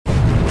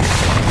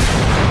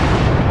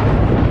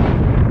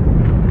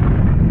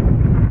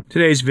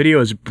Today's video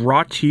is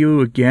brought to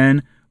you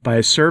again by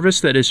a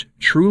service that is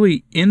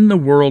truly in the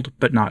world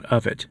but not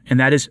of it, and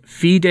that is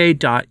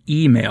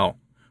fide.email,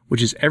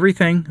 which is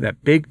everything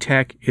that big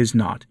tech is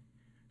not.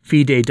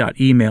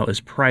 Fide.email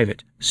is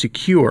private,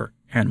 secure,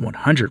 and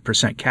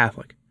 100%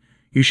 Catholic.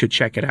 You should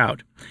check it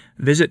out.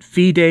 Visit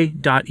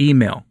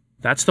fide.email.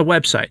 That's the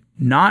website,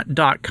 not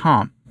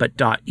 .com,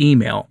 but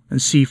 .email,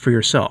 and see for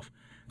yourself.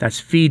 That's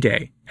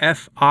fide,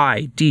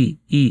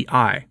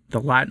 F-I-D-E-I, the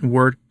Latin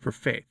word for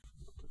faith.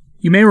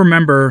 You may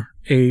remember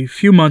a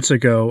few months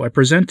ago, I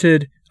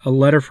presented a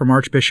letter from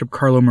Archbishop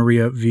Carlo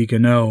Maria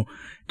Vigano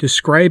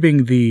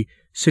describing the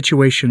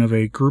situation of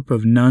a group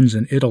of nuns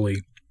in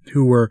Italy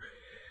who were,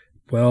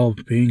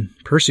 being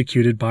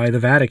persecuted by the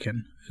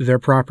Vatican. Their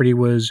property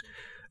was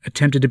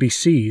attempted to be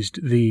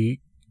seized.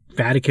 The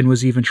Vatican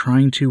was even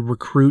trying to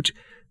recruit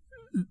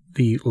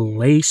the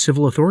lay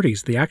civil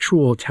authorities, the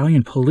actual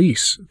Italian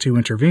police, to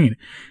intervene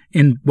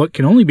in what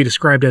can only be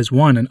described as,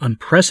 one, an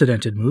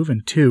unprecedented move,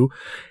 and two,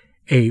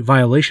 a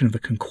violation of the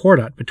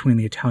Concordat between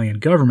the Italian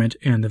government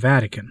and the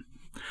Vatican.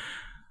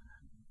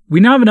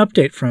 We now have an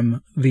update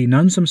from the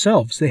nuns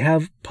themselves. They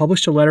have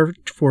published a letter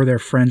for their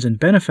friends and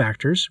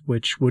benefactors,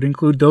 which would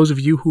include those of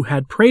you who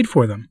had prayed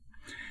for them.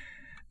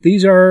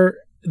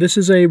 This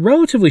is a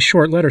relatively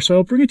short letter, so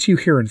I'll bring it to you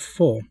here in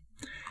full.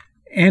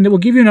 And it will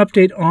give you an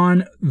update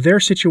on their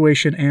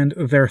situation and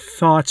their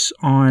thoughts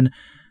on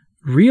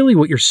really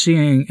what you're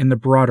seeing in the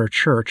broader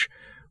church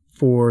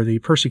for the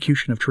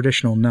persecution of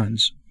traditional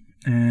nuns.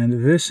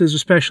 And this is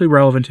especially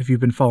relevant if you've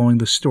been following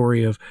the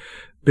story of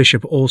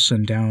Bishop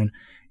Olson down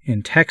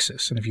in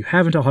Texas. And if you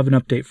haven't, I'll have an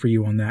update for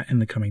you on that in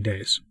the coming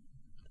days.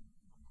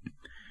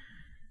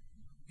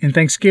 In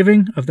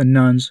thanksgiving of the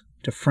nuns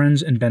to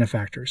friends and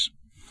benefactors.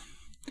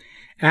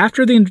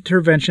 After the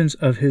interventions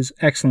of His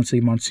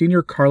Excellency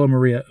Monsignor Carlo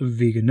Maria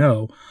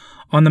Vigano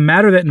on the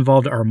matter that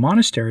involved our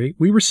monastery,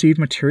 we received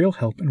material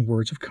help and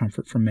words of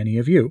comfort from many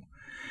of you.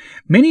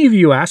 Many of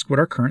you ask what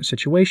our current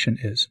situation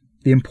is.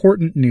 The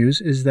important news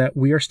is that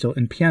we are still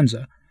in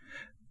Pienza,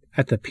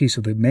 at the Peace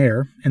of the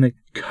Mayor, in the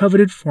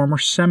coveted former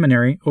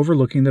seminary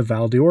overlooking the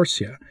Val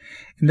d'Orsia,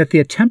 and that the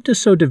attempt to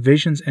sow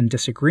divisions and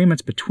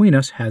disagreements between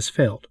us has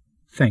failed.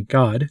 Thank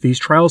God, these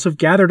trials have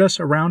gathered us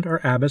around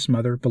our Abbess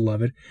Mother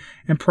Beloved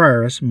and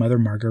Prioress Mother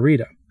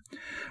Margarita.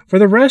 For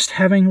the rest,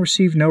 having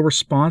received no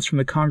response from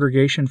the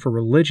Congregation for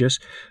Religious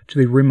to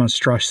the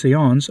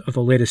remonstrations of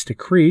the latest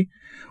decree,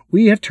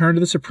 we have turned to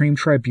the Supreme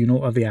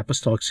Tribunal of the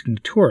Apostolic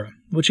Signatura,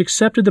 which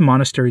accepted the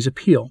monastery's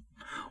appeal.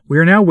 We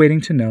are now waiting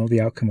to know the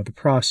outcome of the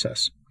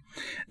process.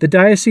 The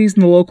diocese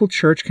and the local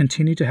church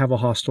continue to have a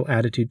hostile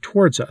attitude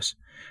towards us.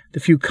 The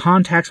few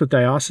contacts with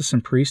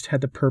diocesan priests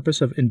had the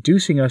purpose of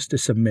inducing us to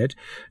submit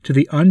to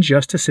the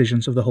unjust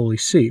decisions of the Holy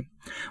See,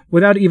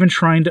 without even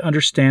trying to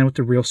understand what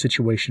the real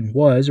situation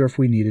was or if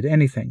we needed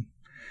anything.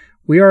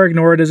 We are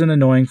ignored as an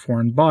annoying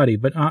foreign body,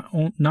 but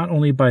not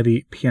only by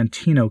the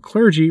Piantino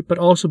clergy, but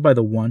also by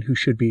the one who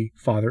should be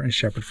father and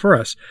shepherd for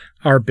us,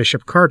 our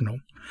Bishop Cardinal.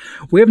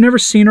 We have never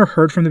seen or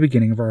heard from the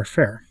beginning of our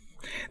affair.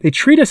 They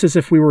treat us as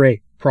if we were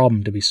a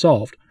problem to be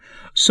solved,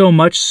 so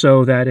much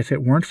so that if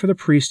it weren't for the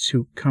priests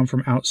who come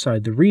from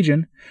outside the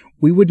region,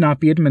 we would not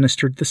be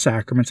administered the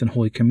sacraments and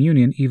Holy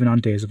Communion even on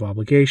days of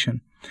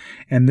obligation.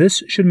 And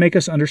this should make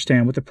us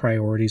understand what the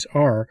priorities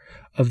are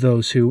of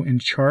those who, in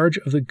charge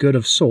of the good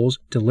of souls,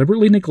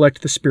 deliberately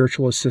neglect the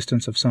spiritual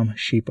assistance of some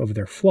sheep of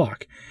their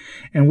flock,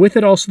 and with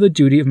it also the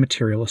duty of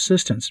material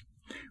assistance.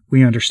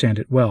 We understand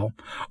it well.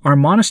 Our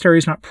monastery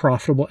is not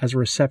profitable as a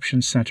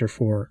reception center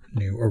for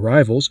new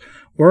arrivals,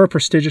 or a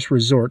prestigious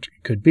resort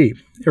could be.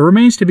 It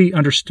remains to be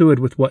understood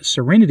with what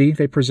serenity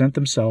they present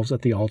themselves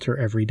at the altar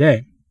every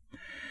day.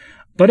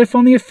 But if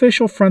on the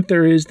official front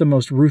there is the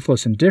most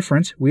ruthless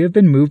indifference, we have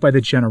been moved by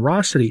the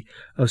generosity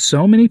of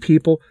so many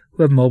people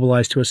who have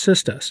mobilized to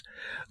assist us.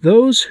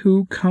 Those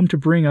who come to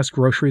bring us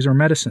groceries or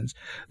medicines,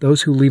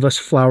 those who leave us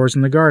flowers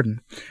in the garden,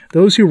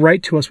 those who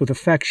write to us with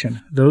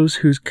affection, those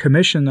who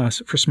commission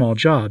us for small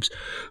jobs,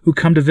 who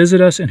come to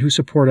visit us and who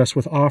support us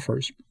with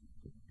offers.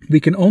 We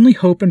can only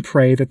hope and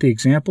pray that the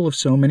example of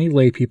so many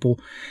lay people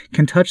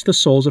can touch the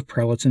souls of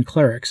prelates and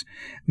clerics,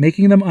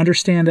 making them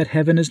understand that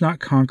heaven is not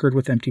conquered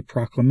with empty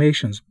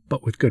proclamations,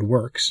 but with good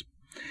works.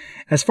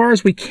 As far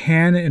as we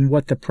can and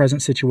what the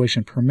present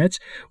situation permits,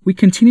 we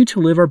continue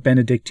to live our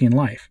Benedictine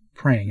life,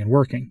 praying and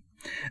working.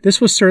 This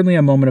was certainly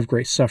a moment of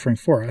great suffering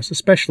for us,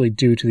 especially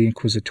due to the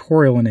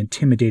inquisitorial and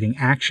intimidating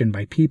action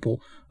by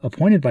people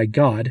appointed by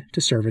God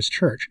to serve His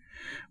church.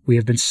 We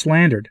have been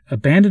slandered,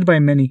 abandoned by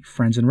many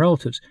friends and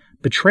relatives,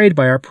 betrayed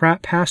by our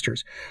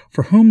pastors,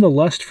 for whom the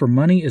lust for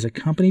money is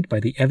accompanied by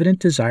the evident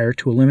desire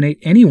to eliminate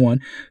anyone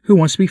who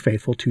wants to be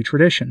faithful to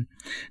tradition,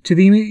 to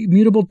the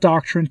immutable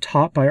doctrine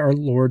taught by our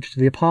Lord to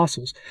the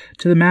apostles,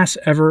 to the Mass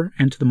ever,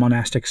 and to the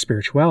monastic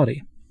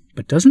spirituality.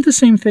 But doesn't the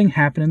same thing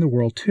happen in the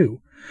world too?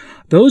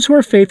 Those who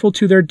are faithful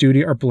to their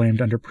duty are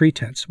blamed under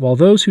pretense, while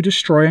those who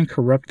destroy and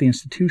corrupt the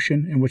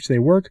institution in which they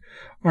work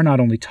are not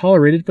only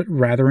tolerated, but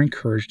rather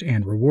encouraged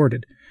and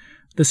rewarded.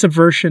 The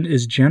subversion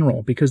is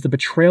general because the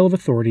betrayal of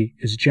authority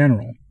is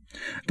general.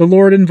 The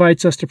Lord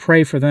invites us to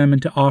pray for them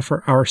and to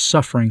offer our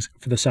sufferings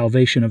for the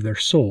salvation of their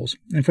souls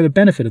and for the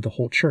benefit of the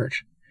whole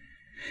church.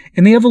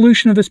 In the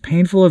evolution of this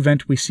painful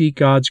event, we see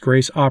God's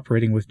grace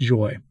operating with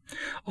joy.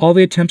 All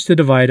the attempts to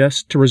divide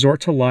us, to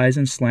resort to lies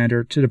and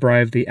slander, to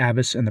deprive the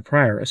abbess and the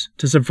prioress,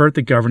 to subvert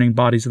the governing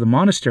bodies of the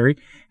monastery,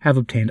 have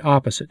obtained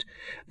opposite.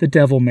 The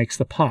devil makes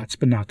the pots,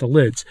 but not the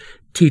lids,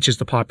 teaches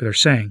the popular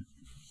saying.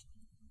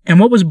 And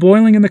what was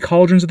boiling in the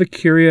cauldrons of the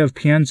Curia of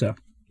Pienza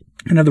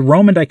and of the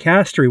Roman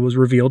dicastery was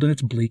revealed in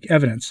its bleak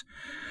evidence.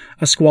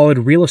 A squalid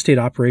real estate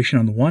operation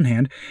on the one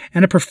hand,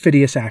 and a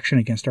perfidious action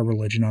against our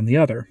religion on the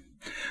other.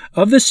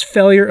 Of this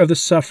failure of the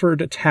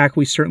suffered attack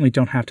we certainly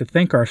don't have to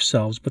thank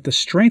ourselves, but the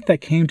strength that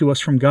came to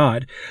us from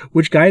God,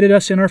 which guided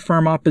us in our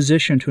firm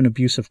opposition to an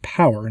abuse of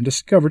power and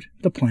discovered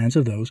the plans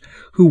of those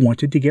who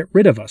wanted to get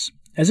rid of us,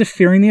 as if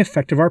fearing the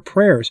effect of our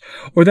prayers,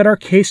 or that our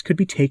case could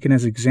be taken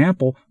as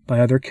example by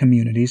other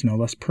communities no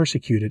less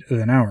persecuted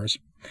than ours.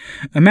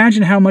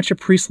 Imagine how much a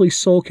priestly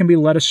soul can be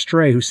led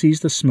astray who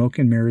sees the smoke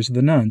and mirrors of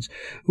the nuns,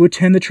 who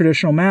attend the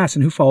traditional Mass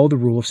and who follow the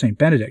rule of St.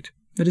 Benedict.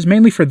 It is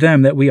mainly for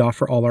them that we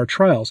offer all our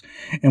trials,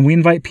 and we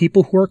invite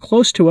people who are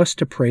close to us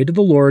to pray to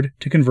the Lord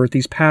to convert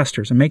these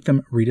pastors and make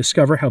them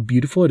rediscover how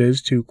beautiful it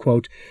is to,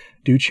 quote,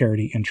 do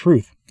charity and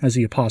truth, as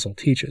the apostle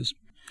teaches.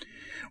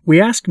 We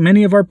ask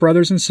many of our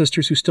brothers and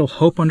sisters who still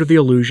hope under the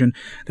illusion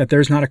that there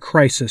is not a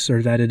crisis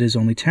or that it is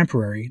only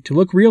temporary, to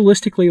look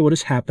realistically at what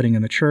is happening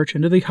in the church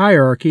and to the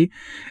hierarchy,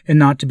 and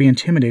not to be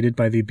intimidated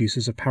by the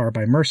abuses of power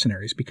by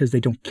mercenaries, because they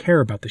don't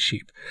care about the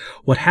sheep.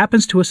 What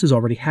happens to us has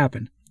already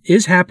happened,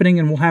 is happening,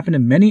 and will happen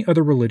in many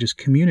other religious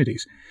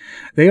communities.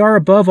 They are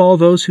above all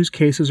those whose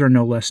cases are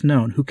no less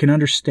known, who can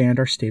understand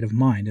our state of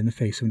mind in the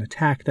face of an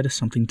attack that is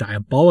something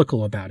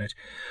diabolical about it.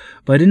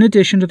 But in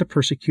addition to the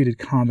persecuted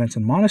convents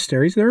and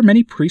monasteries, there are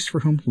many priests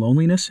for whom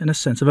loneliness and a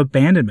sense of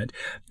abandonment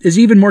is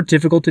even more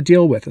difficult to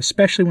deal with,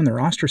 especially when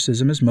their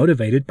ostracism is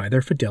motivated by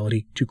their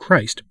fidelity to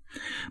Christ.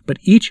 But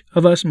each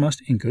of us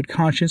must, in good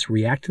conscience,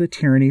 react to the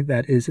tyranny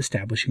that is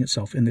establishing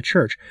itself in the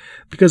Church,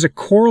 because a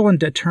choral and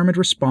determined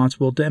response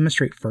will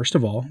demonstrate, first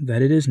of all,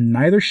 that it is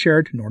neither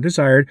shared nor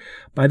desired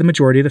by the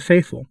majority of the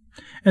faithful,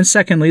 and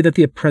secondly, that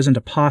the present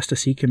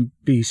apostasy can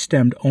be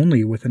stemmed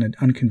only with an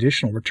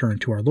unconditional return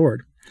to our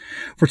Lord.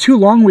 For too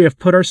long we have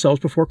put ourselves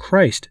before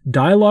Christ,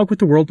 dialogue with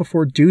the world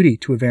before duty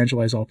to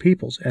evangelize all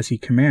peoples, as he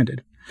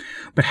commanded.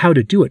 But how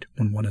to do it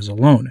when one is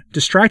alone,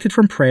 distracted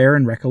from prayer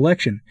and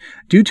recollection,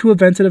 due to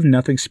events that have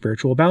nothing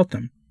spiritual about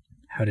them?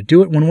 How to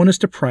do it when one is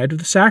deprived of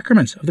the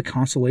sacraments, of the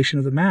consolation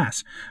of the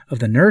Mass, of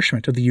the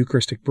nourishment of the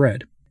Eucharistic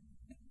bread?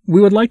 We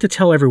would like to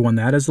tell everyone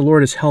that, as the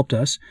Lord has helped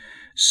us,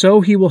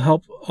 so he will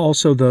help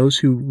also those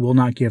who will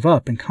not give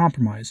up and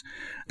compromise.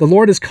 The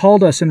Lord has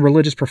called us in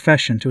religious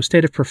profession to a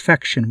state of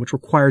perfection which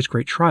requires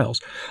great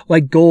trials,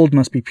 like gold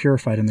must be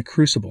purified in the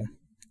crucible.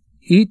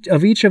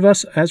 Each of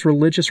us as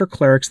religious or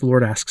clerics, the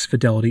Lord asks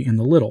fidelity in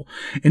the little,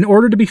 in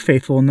order to be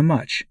faithful in the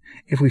much.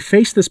 If we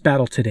face this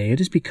battle today,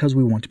 it is because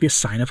we want to be a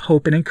sign of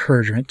hope and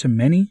encouragement to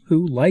many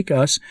who, like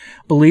us,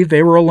 believe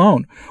they were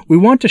alone. We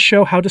want to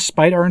show how,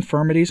 despite our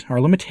infirmities, our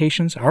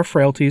limitations, our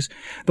frailties,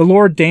 the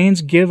Lord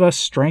deigns give us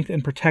strength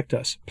and protect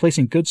us,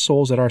 placing good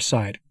souls at our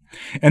side.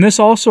 And this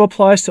also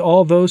applies to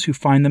all those who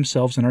find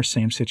themselves in our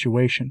same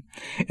situation.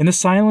 In the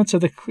silence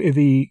of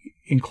the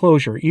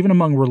enclosure, even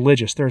among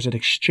religious, there is an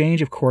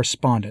exchange of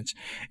correspondence,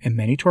 and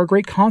many, to our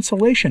great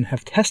consolation,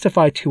 have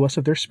testified to us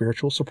of their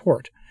spiritual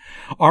support.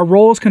 Our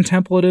role as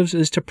contemplatives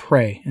is to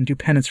pray and do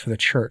penance for the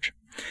Church.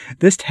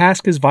 This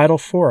task is vital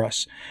for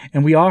us,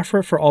 and we offer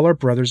it for all our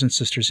brothers and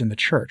sisters in the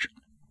Church,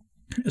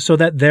 so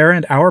that their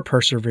and our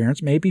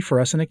perseverance may be for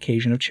us an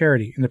occasion of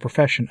charity in the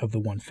profession of the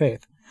one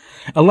faith.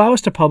 Allow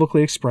us to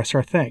publicly express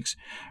our thanks,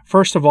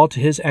 first of all to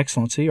His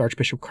Excellency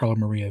Archbishop Carlo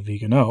Maria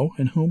Vigano,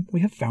 in whom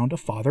we have found a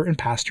father and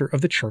pastor of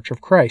the Church of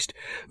Christ,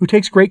 who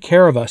takes great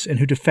care of us and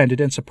who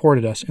defended and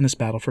supported us in this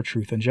battle for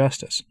truth and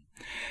justice.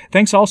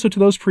 Thanks also to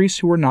those priests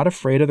who were not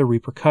afraid of the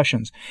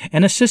repercussions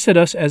and assisted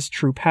us as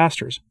true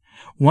pastors.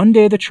 One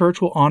day the Church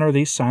will honor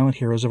these silent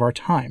heroes of our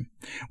time.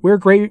 We are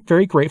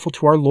very grateful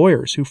to our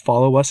lawyers who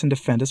follow us and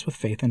defend us with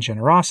faith and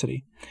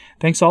generosity.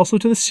 Thanks also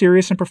to the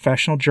serious and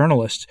professional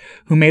journalists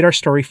who made our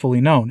story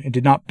fully known and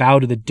did not bow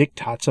to the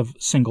diktats of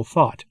single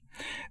thought.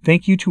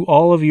 Thank you to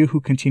all of you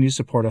who continue to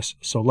support us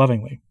so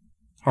lovingly.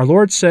 Our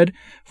Lord said,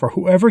 "For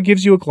whoever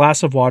gives you a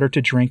glass of water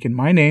to drink in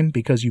my name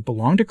because you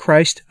belong to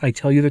Christ, I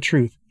tell you the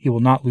truth, he will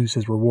not lose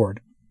his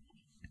reward."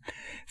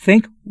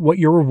 Think what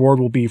your reward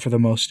will be for the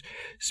most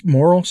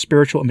moral,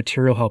 spiritual, and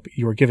material help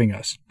you are giving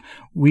us.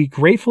 We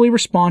gratefully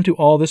respond to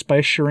all this by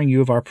assuring you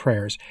of our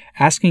prayers,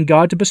 asking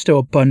God to bestow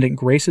abundant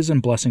graces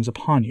and blessings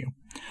upon you.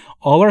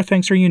 All our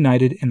thanks are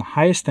united in the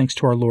highest thanks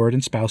to our Lord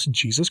and Spouse,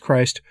 Jesus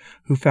Christ,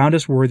 who found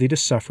us worthy to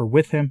suffer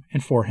with him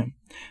and for him.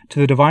 To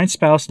the divine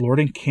Spouse, Lord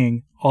and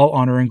King, all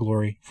honor and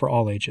glory for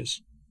all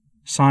ages.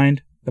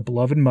 Signed, the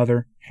beloved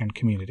Mother and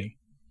Community.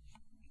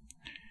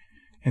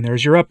 And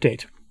there's your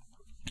update.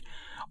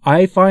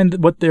 I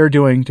find what they're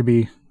doing to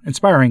be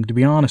inspiring, to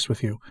be honest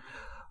with you.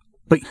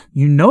 But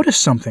you notice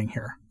something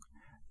here.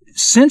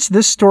 since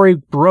this story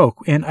broke,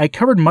 and I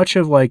covered much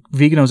of like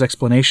Vigano's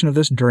explanation of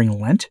this during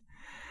Lent,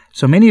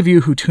 so many of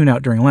you who tune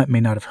out during Lent may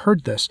not have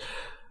heard this,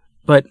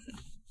 but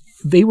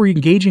they were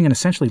engaging in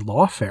essentially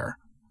lawfare.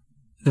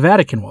 The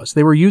Vatican was.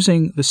 They were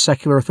using the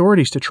secular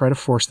authorities to try to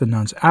force the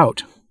nuns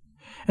out.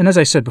 And as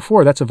I said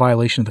before, that's a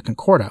violation of the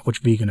Concordat, which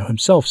Vigano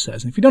himself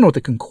says. And if you don't know what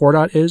the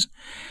Concordat is,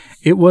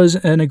 it was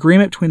an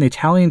agreement between the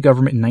Italian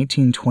government in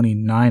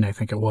 1929, I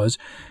think it was,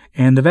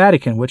 and the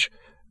Vatican, which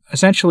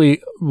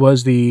essentially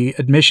was the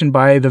admission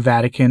by the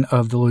Vatican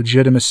of the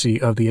legitimacy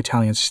of the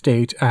Italian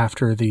state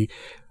after the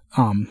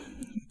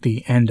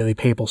end of the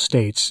Papal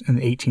States in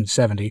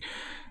 1870,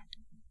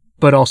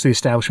 but also the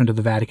establishment of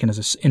the Vatican as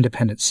an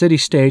independent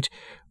city-state,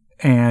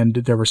 and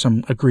there were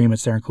some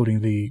agreements there,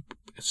 including the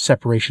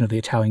separation of the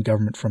Italian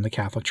government from the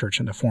Catholic Church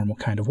in a formal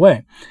kind of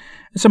way,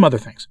 and some other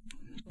things.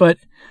 But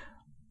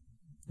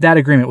that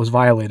agreement was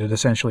violated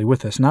essentially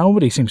with this.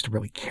 Nobody seems to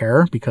really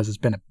care because it's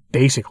been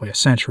basically a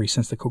century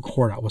since the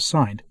Concordat was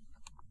signed.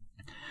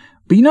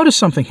 But you notice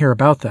something here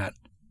about that.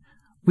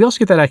 We also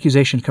get that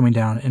accusation coming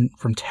down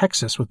from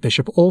Texas with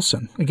Bishop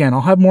Olson. Again,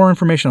 I'll have more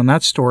information on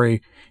that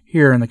story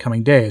here in the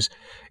coming days,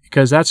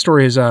 because that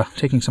story is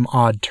taking some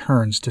odd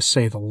turns, to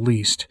say the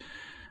least.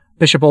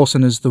 Bishop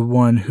Olson is the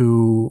one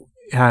who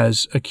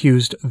has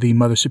accused the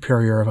Mother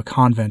Superior of a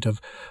convent of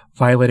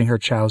violating her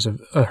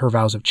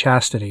vows of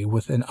chastity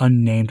with an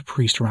unnamed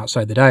priest from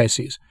outside the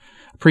diocese.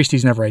 A priest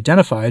he's never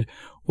identified,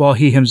 while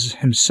he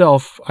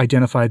himself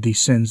identified the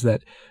sins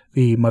that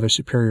the Mother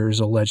Superior is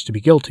alleged to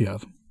be guilty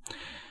of.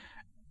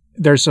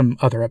 There's some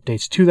other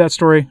updates to that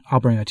story. I'll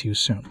bring that to you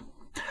soon.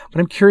 But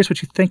I'm curious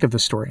what you think of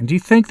this story. And do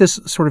you think this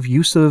sort of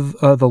use of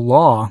the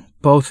law,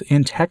 both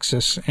in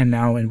Texas and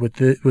now with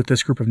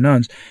this group of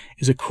nuns,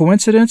 is a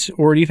coincidence?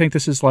 Or do you think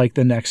this is like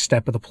the next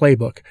step of the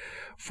playbook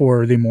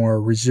for the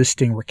more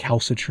resisting,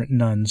 recalcitrant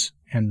nuns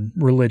and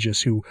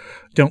religious who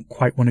don't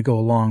quite want to go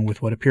along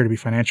with what appear to be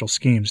financial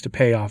schemes to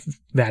pay off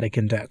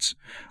Vatican debts?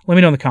 Let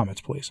me know in the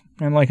comments, please.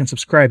 And like and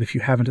subscribe if you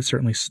haven't. It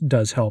certainly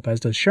does help, as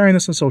does sharing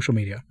this on social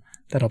media.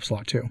 That helps a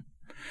lot too.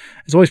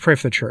 As always, pray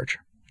for the church.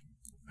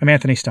 I'm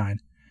Anthony Stein.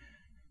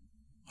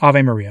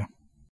 Ave Maria.